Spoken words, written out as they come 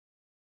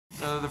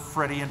the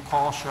Freddie and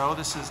Paul show.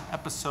 This is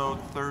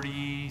episode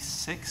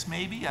 36,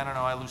 maybe. I don't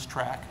know. I lose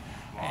track.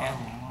 And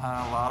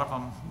a lot of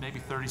them, maybe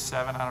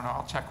 37. I don't know.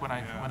 I'll check when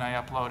I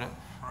upload it.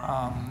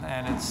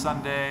 And it's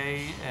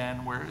Sunday,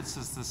 and this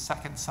is the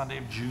second Sunday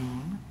of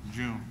June.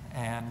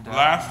 And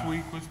last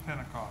week was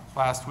Pentecost.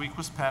 Last week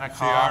was Pentecost.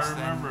 See, I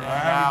remember. I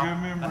have a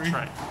good memory. That's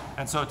right.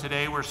 And so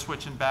today we're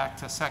switching back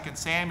to 2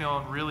 Samuel,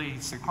 and really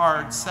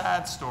hard,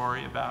 sad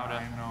story about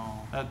I know.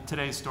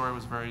 Today's story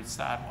was a very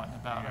sad one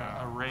about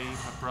a rape,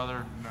 a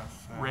brother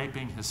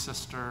raping his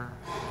sister,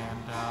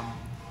 and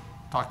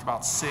talked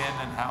about sin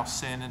and how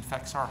sin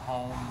infects our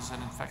homes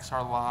and infects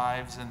our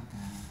lives, and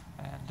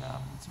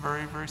it's a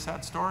very, very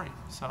sad story.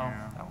 So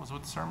that was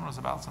what the sermon was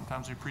about.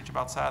 Sometimes we preach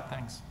about sad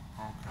things.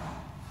 Okay.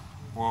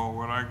 Well,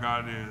 what I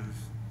got is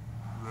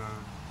the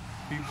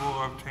people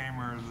of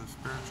Tamar, the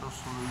spiritual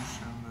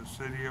solution, the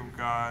city of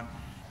God.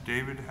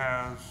 David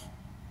has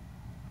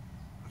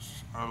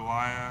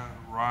Eliah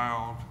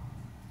riled.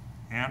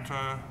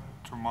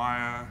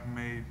 Tamar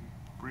made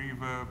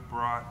Breva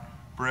brought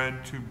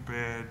bread to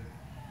bed.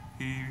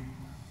 I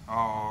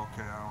want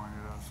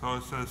to. So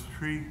it says,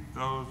 treat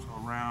those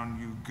around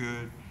you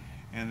good,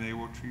 and they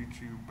will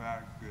treat you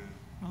back good.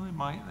 Well, they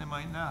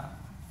might not.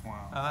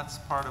 Wow. Now that's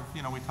part of,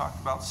 we talked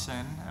about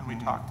sin, and we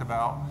talked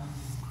about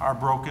our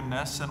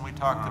brokenness, and we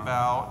talked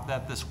about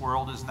that this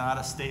world is not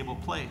a stable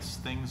place.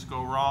 Things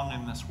go wrong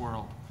in this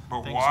world.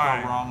 But Things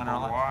why? go wrong in our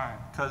life. Why?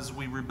 Because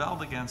we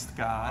rebelled against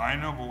God. I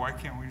know, but why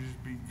can't we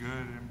just be good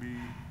and be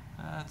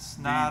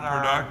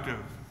productive?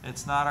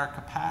 It's not our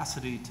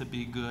capacity to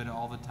be good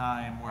all the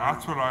time.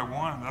 That's what I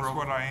want. That's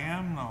what I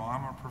am, though.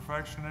 I'm a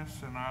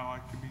perfectionist, and I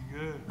like to be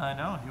good. I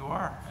know, you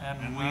are.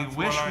 And we that's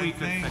wish what we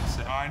could fix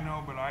it. I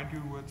know, but I do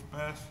what's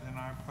best, and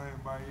I play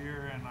it by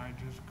ear, and I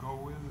just go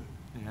with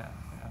it. Yeah.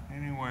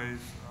 Anyways,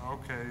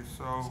 okay,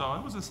 so... So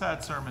it was a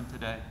sad sermon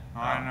today.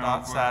 I know,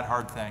 about sad,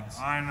 hard things.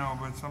 I know,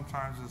 but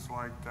sometimes it's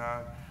like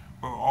that.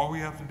 But all we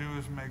have to do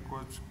is make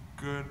what's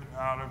good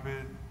out of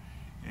it,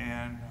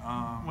 and...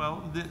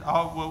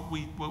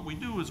 what we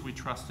do is we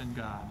trust in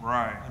God.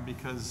 Right. And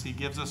because He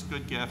gives us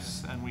good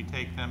gifts, and we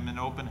take them in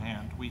open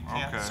hand. We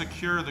can't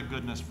secure the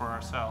goodness for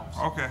ourselves.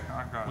 Okay,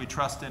 I got it. We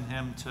trust in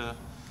Him to...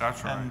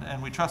 That's right.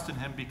 And we trust in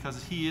Him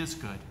because He is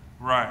good.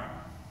 Right.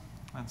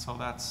 And so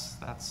that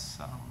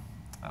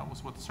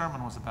was what the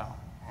sermon was about.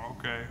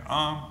 Okay.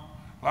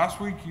 Last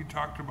week you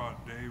talked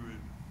about David.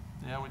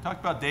 Yeah, we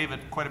talked about David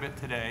quite a bit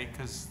today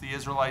because the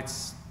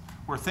Israelites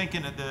were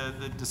thinking,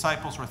 the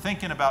disciples were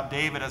thinking about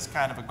David as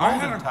kind of a golden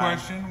time. I had a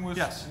question. Were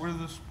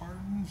the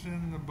Spartans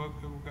in the book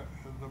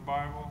of the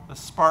Bible? The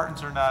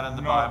Spartans are not in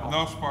the Bible.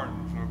 No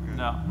Spartans, okay.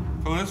 No.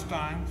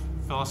 Philistines,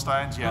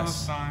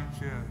 yes. Philistines,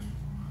 yes.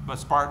 But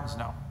Spartans,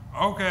 no.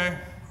 Okay.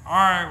 All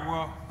right,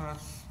 well,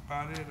 that's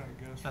about it,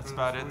 I guess. That's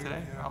about it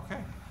today? Yeah.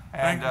 Okay.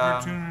 Thank you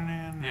for tuning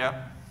in.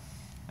 Yep.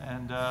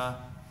 And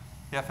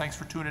thanks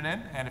for tuning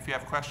in. And if you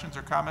have questions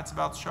or comments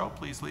about the show,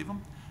 please leave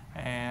them.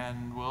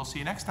 And we'll see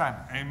you next time.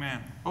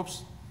 Amen.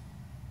 Oops.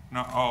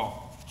 No,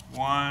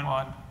 one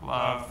love.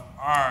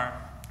 All right.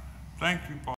 Thank you, Paul.